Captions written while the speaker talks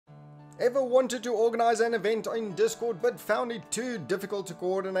Ever wanted to organize an event in Discord but found it too difficult to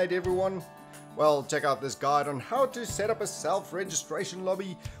coordinate everyone? Well, check out this guide on how to set up a self-registration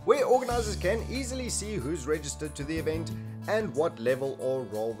lobby where organizers can easily see who's registered to the event and what level or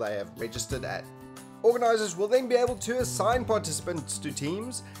role they have registered at. Organizers will then be able to assign participants to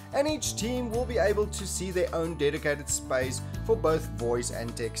teams, and each team will be able to see their own dedicated space for both voice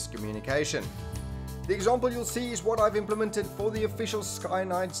and text communication. The example you'll see is what I've implemented for the official Sky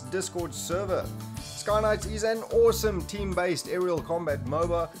Knights Discord server. Sky Knights is an awesome team-based aerial combat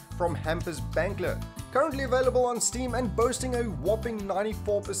MOBA from Hampers Bankler, currently available on Steam and boasting a whopping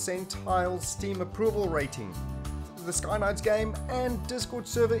 94% Steam approval rating. The Sky Knights game and Discord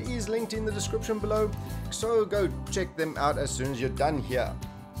server is linked in the description below, so go check them out as soon as you're done here.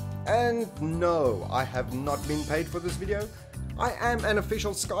 And no, I have not been paid for this video. I am an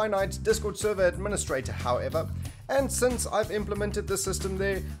official Sky Knights Discord server administrator, however, and since I've implemented the system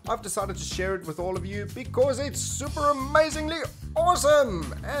there, I've decided to share it with all of you because it's super amazingly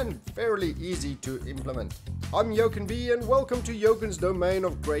awesome and fairly easy to implement. I'm YokenV and welcome to Yoken's domain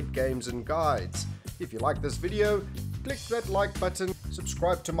of great games and guides. If you like this video, click that like button,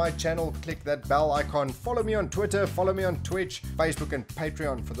 subscribe to my channel, click that bell icon, follow me on Twitter, follow me on Twitch, Facebook and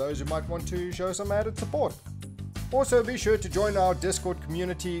Patreon for those who might want to show some added support. Also be sure to join our Discord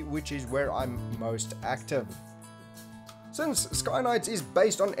community, which is where I'm most active. Since Sky Knights is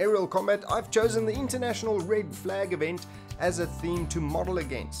based on aerial combat, I've chosen the International Red Flag event as a theme to model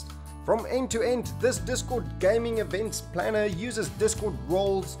against. From end to end, this Discord gaming events planner uses Discord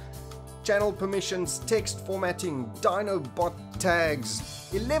roles, channel permissions, text formatting, Dyno bot tags,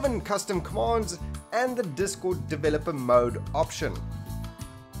 11 custom commands, and the Discord developer mode option.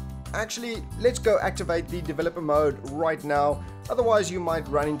 Actually, let's go activate the developer mode right now, otherwise you might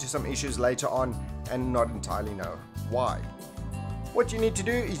run into some issues later on and not entirely know why. What you need to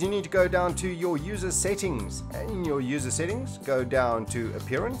do is you need to go down to your user settings, and in your user settings go down to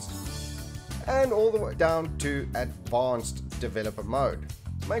appearance and all the way down to advanced developer mode.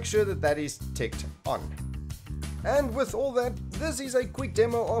 Make sure that that is ticked on. And with all that, this is a quick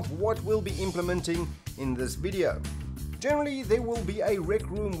demo of what we'll be implementing in this video. Generally, there will be a rec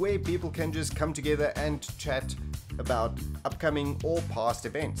room where people can just come together and chat about upcoming or past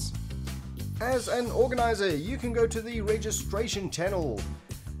events. As an organizer, you can go to the registration channel,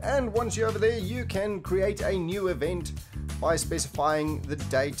 and once you're over there, you can create a new event by specifying the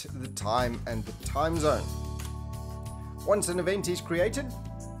date, the time, and the time zone. Once an event is created,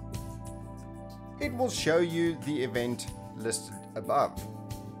 it will show you the event listed above.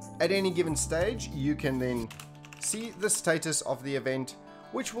 At any given stage, you can then see the status of the event,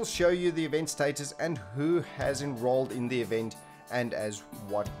 which will show you the event status and who has enrolled in the event and as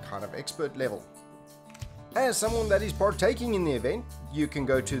what kind of expert level. As someone that is partaking in the event, you can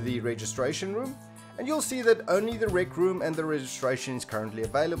go to the registration room and you'll see that only the rec room and the registration is currently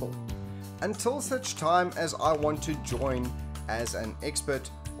available, until such time as I want to join as an expert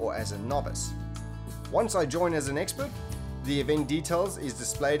or as a novice. Once I join as an expert, the event details is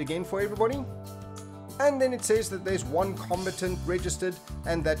displayed again for everybody, and then it says that there's one combatant registered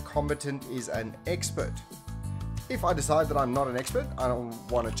and that combatant is an expert. If I decide that I'm not an expert, I don't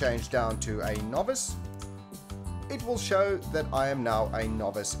want to change down to a novice, it will show that I am now a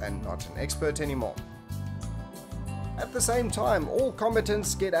novice and not an expert anymore. At the same time, all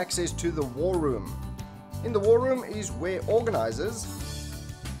combatants get access to the war room. In the war room is where organizers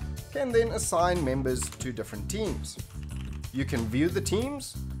can then assign members to different teams. You can view the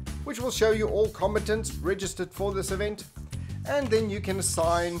teams, which will show you all combatants registered for this event, and then you can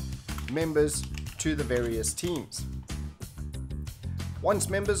assign members to the various teams. Once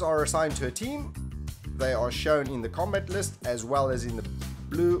members are assigned to a team, they are shown in the combat list as well as in the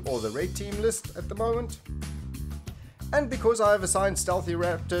blue or the red team list at the moment. And because I have assigned Stealthy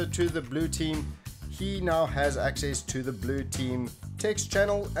Raptor to the blue team, he now has access to the blue team text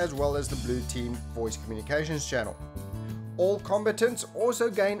channel as well as the blue team voice communications channel. All combatants also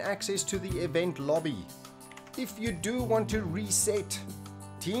gain access to the event lobby. If you do want to reset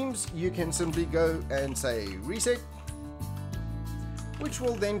teams, you can simply go and say reset, which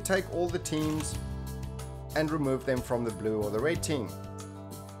will then take all the teams and remove them from the blue or the red team.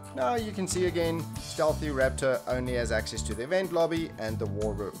 Now you can see again, Stealthy Raptor only has access to the event lobby and the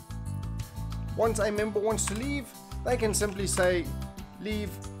war room. Once a member wants to leave, they can simply say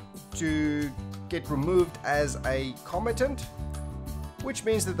leave to get removed as a combatant, which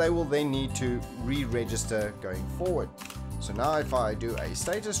means that they will then need to re-register going forward. So now if I do a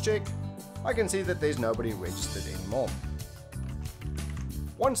status check, I can see that there's nobody registered anymore.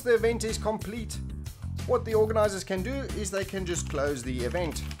 Once the event is complete, what the organizers can do is they can just close the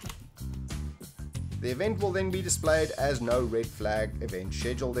event. The event will then be displayed as no red flag event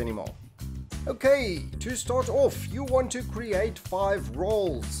scheduled anymore. Okay, to start off, you want to create 5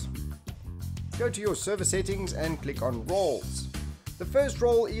 roles. Go to your server settings and click on roles. The first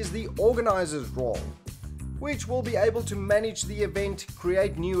role is the organizer's role, which will be able to manage the event,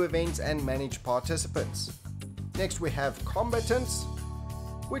 create new events and manage participants. Next we have combatants,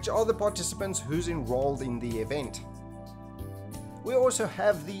 which are the participants who's enrolled in the event. We also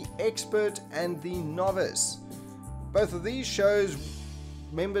have the expert and the novice. Both of these shows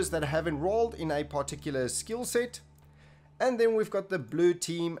members that have enrolled in a particular skill set. And then we've got the blue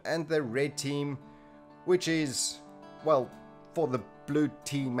team and the red team, which is, well, for the blue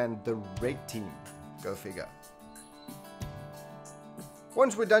team and the red team. Go figure.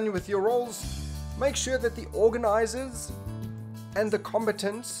 Once we're done with your roles, make sure that the organizers and the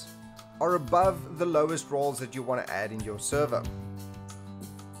combatants are above the lowest roles that you want to add in your server.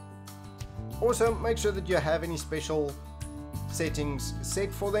 Also, make sure that you have any special settings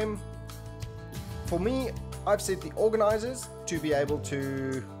set for them. For me, I've set the organizers to be able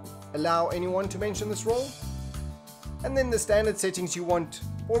to allow anyone to mention this role. And then the standard settings you want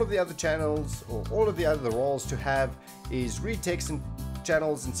all of the other channels or all of the other roles to have is read text and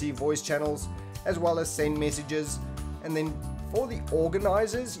channels and see voice channels, as well as send messages. And then for the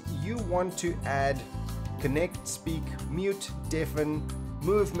organizers, you want to add connect, speak, mute, deafen,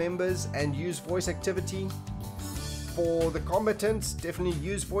 move members and use voice activity. For the combatants, definitely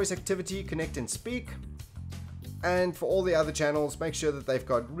use voice activity, connect and speak. And for all the other channels, make sure that they've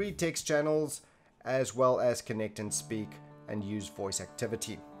got read text channels as well as connect and speak and use voice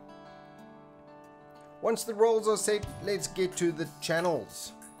activity. Once the roles are set, let's get to the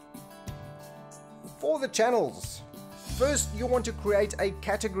channels. For the channels, first you want to create a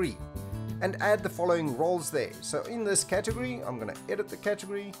category and add the following roles there. So in this category, I'm going to edit the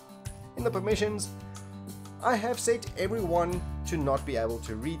category. In the permissions, I have set everyone to not be able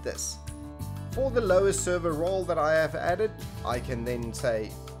to read this. For the lowest server role that I have added, I can then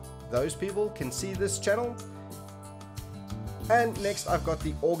say those people can see this channel. And next I've got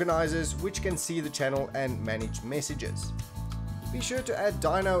the organizers, which can see the channel and manage messages. Be sure to add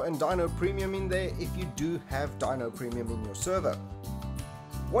Dyno and Dyno Premium in there if you do have Dyno Premium in your server.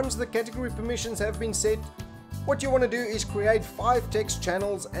 Once the category permissions have been set, what you want to do is create 5 text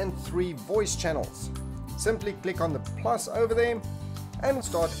channels and 3 voice channels. Simply click on the plus over there and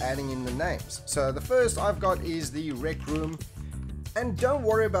start adding in the names. So the first I've got is the rec room, and don't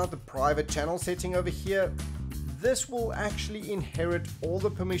worry about the private channel setting over here. This will actually inherit all the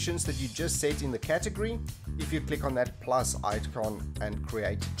permissions that you just set in the category if you click on that plus icon and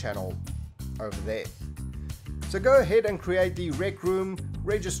create channel over there. So go ahead and create the rec room,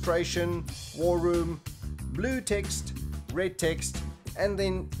 registration, war room, blue text, red text, and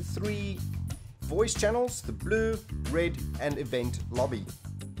then 3 voice channels, the blue, red, and event lobby.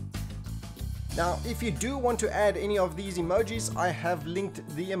 Now, if you do want to add any of these emojis, I have linked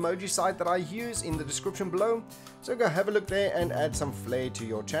the emoji site that I use in the description below, so go have a look there and add some flair to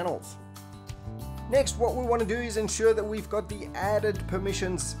your channels. Next, what we want to do is ensure that we've got the added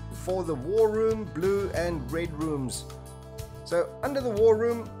permissions for the war room, blue, and red rooms. So under the war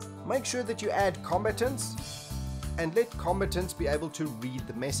room, make sure that you add combatants and let combatants be able to read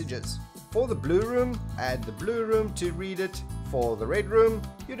the messages. For the blue room, add the blue room to read it. For the red room,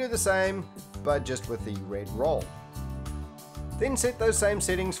 you do the same, but just with the red role. Then set those same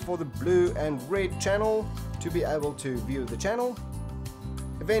settings for the blue and red channel to be able to view the channel.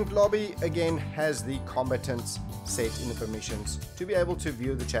 Event lobby again has the combatants set in the permissions to be able to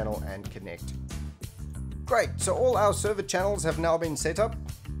view the channel and connect. Great, so all our server channels have now been set up.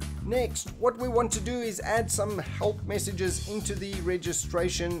 Next, what we want to do is add some help messages into the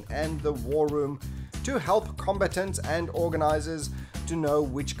registration and the war room to help combatants and organizers to know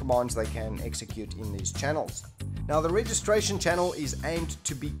which commands they can execute in these channels. Now, the registration channel is aimed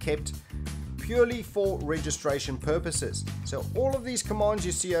to be kept purely for registration purposes. So all of these commands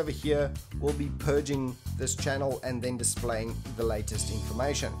you see over here will be purging this channel and then displaying the latest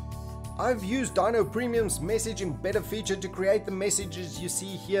information. I've used Dyno Premium's message embedder feature to create the messages you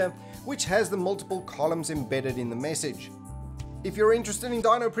see here, which has the multiple columns embedded in the message. If you're interested in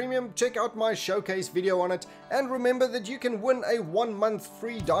Dyno Premium, check out my showcase video on it, and remember that you can win a 1-month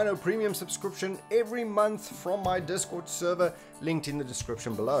free Dyno Premium subscription every month from my Discord server linked in the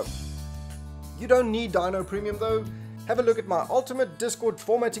description below. You don't need Dyno Premium though. Have a look at my ultimate Discord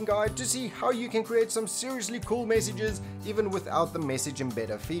formatting guide to see how you can create some seriously cool messages even without the message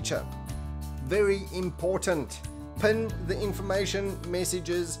embedder feature. Very important, pin the information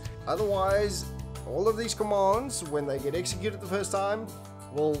messages, otherwise all of these commands, when they get executed the first time,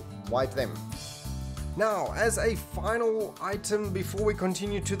 will wipe them. Now, as a final item before we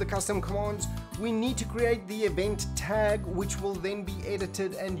continue to the custom commands, we need to create the event tag, which will then be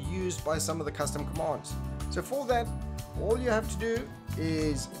edited and used by some of the custom commands. So for that, all you have to do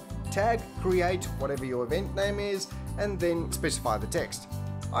is tag create whatever your event name is and then specify the text.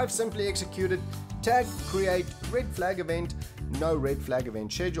 I've simply executed tag create red flag event, no red flag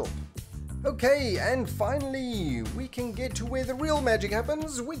event scheduled. Okay, and finally we can get to where the real magic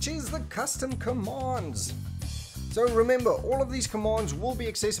happens, which is the custom commands. So remember, all of these commands will be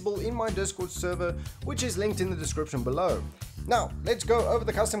accessible in my Discord server, which is linked in the description below. Now let's go over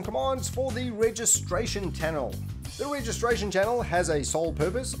the custom commands for the registration channel. The registration channel has a sole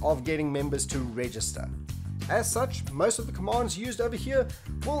purpose of getting members to register. As such, most of the commands used over here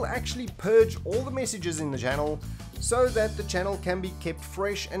will actually purge all the messages in the channel so that the channel can be kept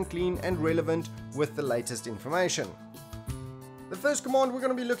fresh and clean and relevant with the latest information. The first command we're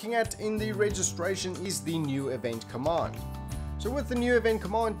going to be looking at in the registration is the new event command. So with the new event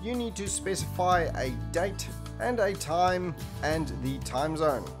command, you need to specify a date and a time and the time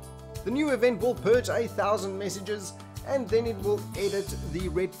zone. The new event will purge 1,000 messages, and then it will edit the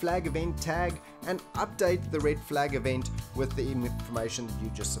red flag event tag and update the red flag event with the information that you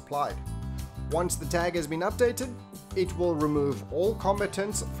just supplied. Once the tag has been updated, it will remove all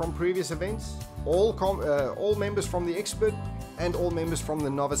combatants from previous events, all members from the expert, and all members from the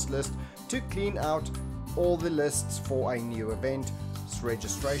novice list to clean out all the lists for a new event's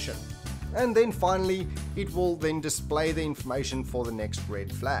registration. And then finally, it will then display the information for the next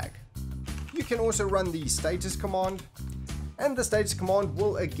red flag. You can also run the status command, and the status command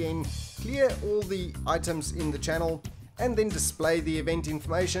will again clear all the items in the channel and then display the event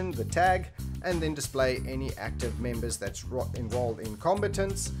information, the tag, and then display any active members that's enrolled in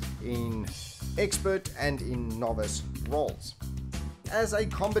combatants, in expert, and in novice roles. As a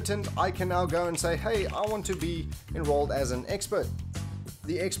combatant, I can now go and say, hey, I want to be enrolled as an expert.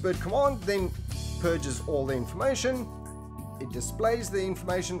 The expert command then purges all the information. It displays the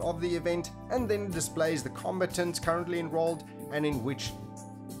information of the event, and then displays the combatants currently enrolled and in which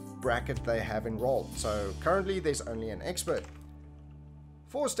bracket they have enrolled. So currently there's only an expert.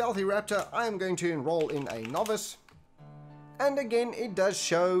 For Stealthy Raptor, I am going to enroll in a novice, and again it does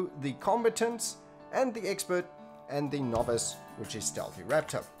show the combatants and the expert and the novice, which is Stealthy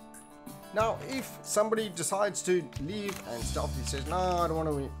Raptor. Now if somebody decides to leave and Stealthy says, no, I don't want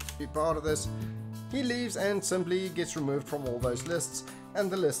to be part of this, he leaves and simply gets removed from all those lists, and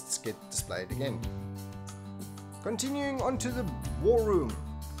the lists get displayed again. Continuing on to the war room.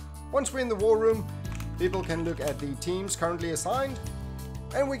 Once we're in the war room, people can look at the teams currently assigned,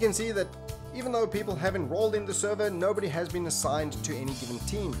 and we can see that even though people have enrolled in the server, nobody has been assigned to any given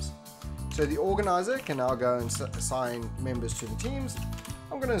teams. So the organizer can now go and assign members to the teams.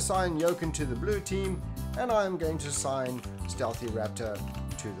 I'm going to assign Jochen to the blue team, and I'm going to assign Stealthy Raptor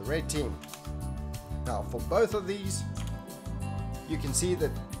to the red team. Now for both of these, you can see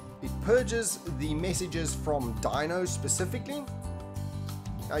that it purges the messages from Dyno specifically.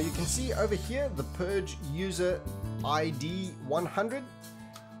 Now you can see over here the purge user ID 100.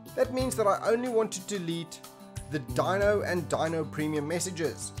 That means that I only want to delete the Dyno and Dyno Premium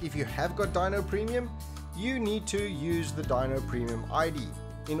messages. If you have got Dyno Premium, you need to use the Dyno Premium ID.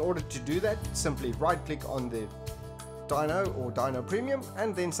 In order to do that, simply right click on the Dyno or Dyno Premium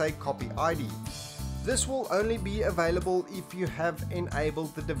and then say copy ID. This will only be available if you have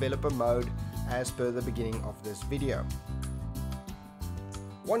enabled the developer mode as per the beginning of this video.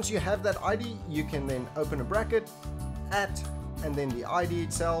 Once you have that ID, you can then open a bracket, and then the ID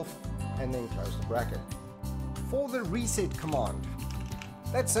itself, and then close the bracket. For the reset command,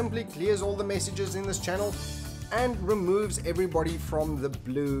 that simply clears all the messages in this channel and removes everybody from the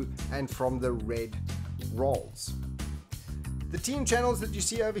blue and from the red roles. The team channels that you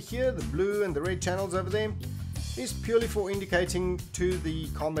see over here, the blue and the red channels over there, is purely for indicating to the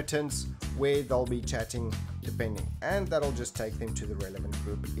combatants where they'll be chatting depending, and that'll just take them to the relevant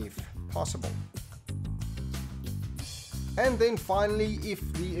group if possible. And then finally, if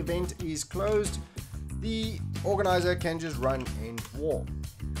the event is closed, the organizer can just run end war.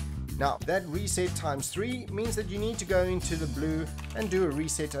 Now that reset ×3 means that you need to go into the blue and do a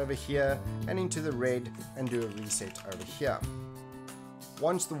reset over here, and into the red and do a reset over here.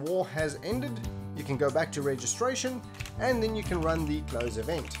 Once the war has ended, you can go back to registration, and then you can run the close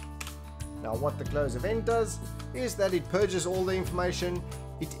event. Now what the close event does is that it purges all the information,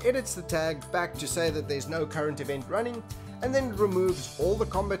 it edits the tag back to say that there's no current event running, and then it removes all the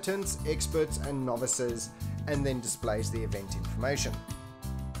combatants, experts and novices, and then displays the event information.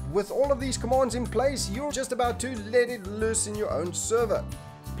 With all of these commands in place, you're just about to let it loose in your own server.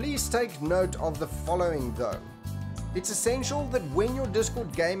 Please take note of the following though. It's essential that when your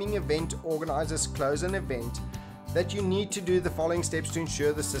Discord gaming event organizers close an event, that you need to do the following steps to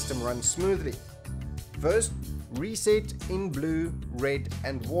ensure the system runs smoothly. First, reset in blue, red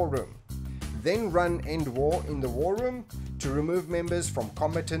and war room. Then run end war in the war room to remove members from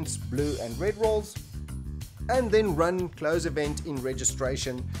combatants, blue and red roles. And then run close event in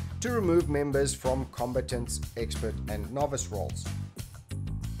registration to remove members from combatants, expert and novice roles.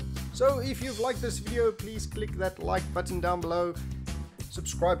 So if you've liked this video, please click that like button down below.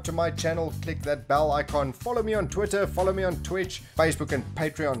 Subscribe to my channel, click that bell icon, follow me on Twitter, follow me on Twitch, Facebook and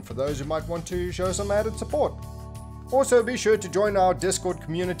Patreon for those who might want to show some added support. Also be sure to join our Discord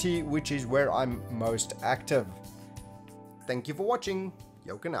community, which is where I'm most active. Thank you for watching.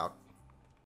 Jochen out.